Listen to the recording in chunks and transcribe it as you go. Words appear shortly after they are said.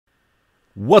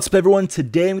What's up everyone,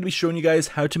 today I'm going to be showing you guys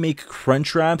how to make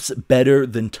crunch wraps better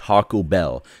than Taco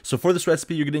Bell. So for this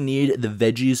recipe you're going to need the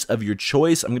veggies of your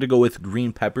choice. I'm going to go with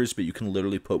green peppers, but you can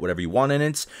literally put whatever you want in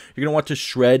it. You're going to want to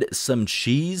shred some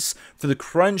cheese. For the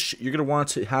crunch, you're going to want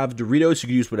to have Doritos. You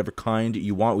can use whatever kind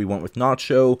you want. We went with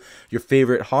nacho. Your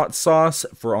favorite hot sauce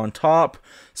for on top.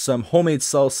 Some homemade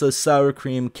salsa, sour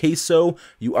cream, queso.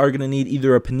 You are going to need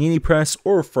either a panini press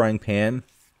or a frying pan.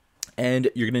 And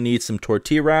you're going to need some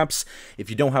tortilla wraps. If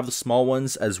you don't have the small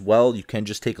ones as well, you can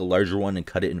just take a larger one and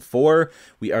cut it in 4.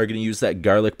 We are going to use that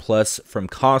Garlic Plus from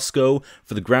Costco.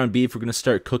 For the ground beef, we're going to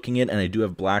start cooking it, and I do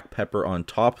have black pepper on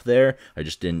top there. I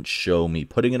just didn't show me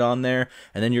putting it on there.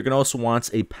 And then you're going to also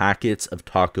want a packet of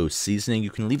taco seasoning.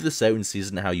 You can leave this out and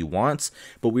season it how you want,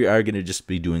 but we are going to just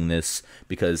be doing this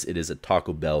because it is a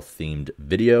Taco Bell themed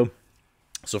video.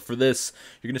 So for this,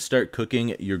 you're going to start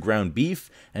cooking your ground beef,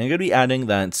 and you're going to be adding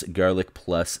that Garlic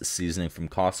Plus seasoning from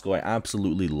Costco. I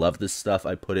absolutely love this stuff.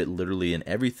 I put it literally in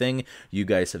everything you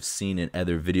guys have seen in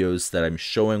other videos that I'm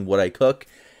showing what I cook.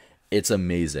 It's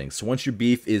amazing. So once your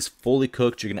beef is fully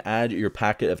cooked, you're going to add your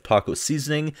packet of taco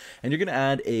seasoning, and you're going to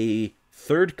add a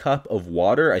 1/3 cup of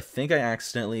water. I think it's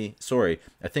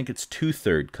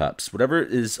 2/3 cups. Whatever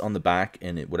is on the back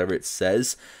and whatever it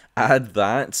says, add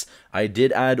that. I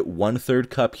did add 1/3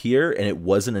 cup here and it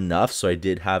wasn't enough, so I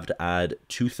did have to add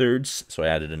 2/3. So I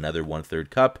added another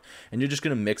 1/3 cup, and you're just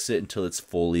going to mix it until it's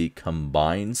fully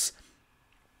combines.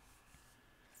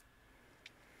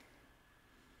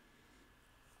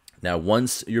 Now,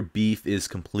 once your beef is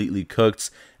completely cooked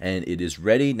and it is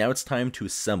ready, now it's time to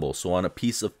assemble. So on a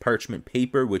piece of parchment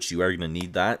paper, which you are going to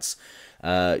need that,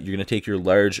 you're going to take your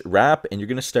large wrap and you're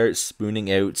going to start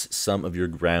spooning out some of your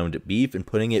ground beef and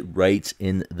putting it right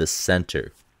in the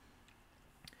center.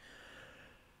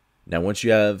 Now, once you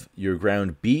have your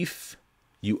ground beef,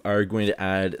 you are going to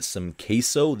add some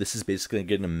queso. This is basically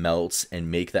going to melt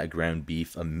and make that ground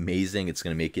beef amazing. It's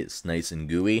going to make it nice and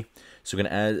gooey. So we're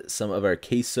going to add some of our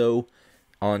queso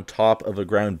on top of a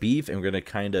ground beef, and we're going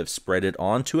to kind of spread it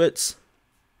onto it.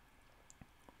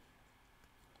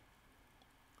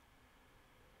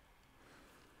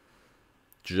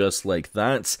 Just like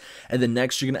that. And then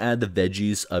next, you're going to add the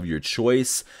veggies of your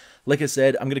choice. Like I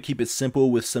said, I'm going to keep it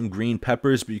simple with some green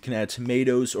peppers, but you can add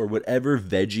tomatoes or whatever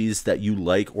veggies that you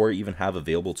like or even have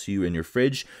available to you in your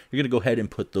fridge. You're going to go ahead and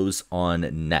put those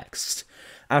on next.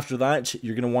 After that,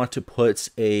 you're going to want to put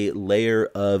a layer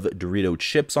of Dorito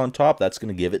chips on top. That's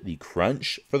going to give it the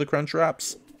crunch for the crunch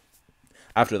wraps.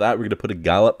 After that, we're going to put a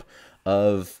dollop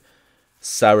of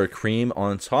sour cream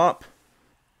on top.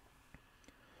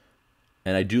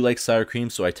 And I do like sour cream,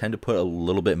 so I tend to put a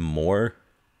little bit more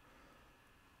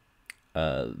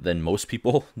than most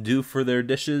people do for their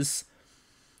dishes.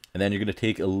 And then you're going to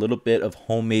take a little bit of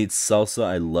homemade salsa.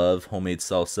 I love homemade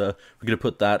salsa. We're going to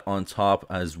put that on top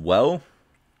as well.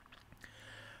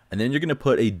 And then you're going to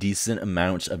put a decent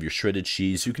amount of your shredded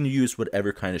cheese. You can use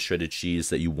whatever kind of shredded cheese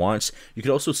that you want. You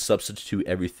could also substitute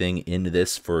everything in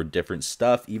this for different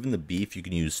stuff. Even the beef, you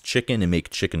can use chicken and make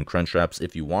chicken crunch wraps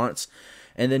if you want.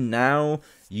 And then now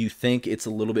you think it's a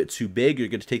little bit too big, you're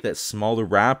going to take that smaller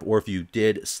wrap, or if you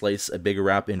did slice a bigger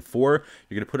wrap in 4,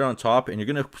 you're going to put it on top and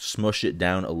you're going to smush it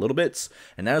down a little bit.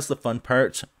 And that's the fun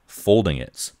part, folding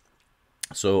it.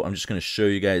 So I'm just going to show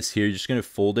you guys here. You're just going to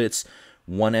fold it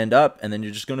one end up, and then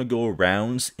you're just going to go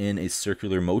around in a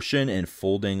circular motion and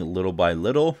folding little by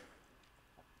little.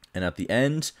 And at the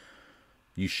end,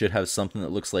 you should have something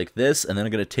that looks like this. And then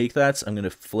I'm going to take that, I'm going to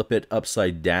flip it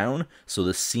upside down so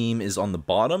the seam is on the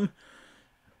bottom.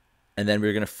 And then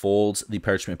we're going to fold the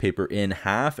parchment paper in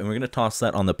half, and we're going to toss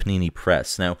that on the panini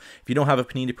press. Now, if you don't have a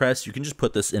panini press, you can just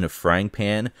put this in a frying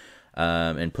pan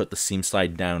and put the seam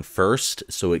side down first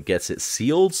so it gets it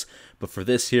sealed. But for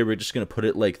this here, we're just going to put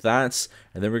it like that,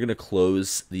 and then we're going to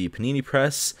close the panini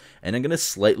press, and I'm going to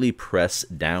slightly press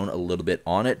down a little bit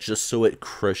on it just so it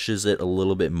crushes it a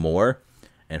little bit more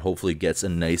and hopefully gets a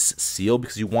nice seal,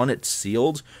 because you want it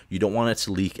sealed, you don't want it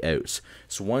to leak out.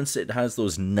 So once it has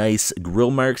those nice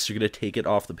grill marks, you're going to take it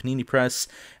off the panini press,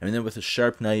 and then with a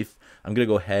sharp knife, I'm going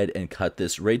to go ahead and cut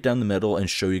this right down the middle and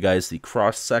show you guys the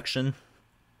cross section.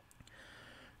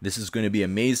 This is going to be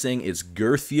amazing. It's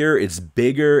girthier, it's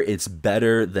bigger, it's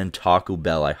better than Taco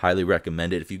Bell. I highly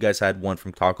recommend it. If you guys had one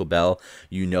from Taco Bell,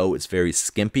 you know it's very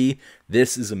skimpy.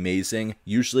 This is amazing.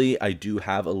 Usually I do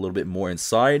have a little bit more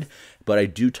inside, but I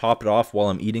do top it off while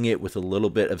I'm eating it with a little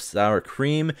bit of sour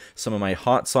cream, some of my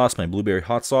hot sauce, my blueberry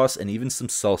hot sauce, and even some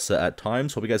salsa at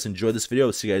times. Hope you guys enjoyed this video.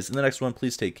 See you guys in the next one.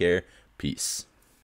 Please take care. Peace.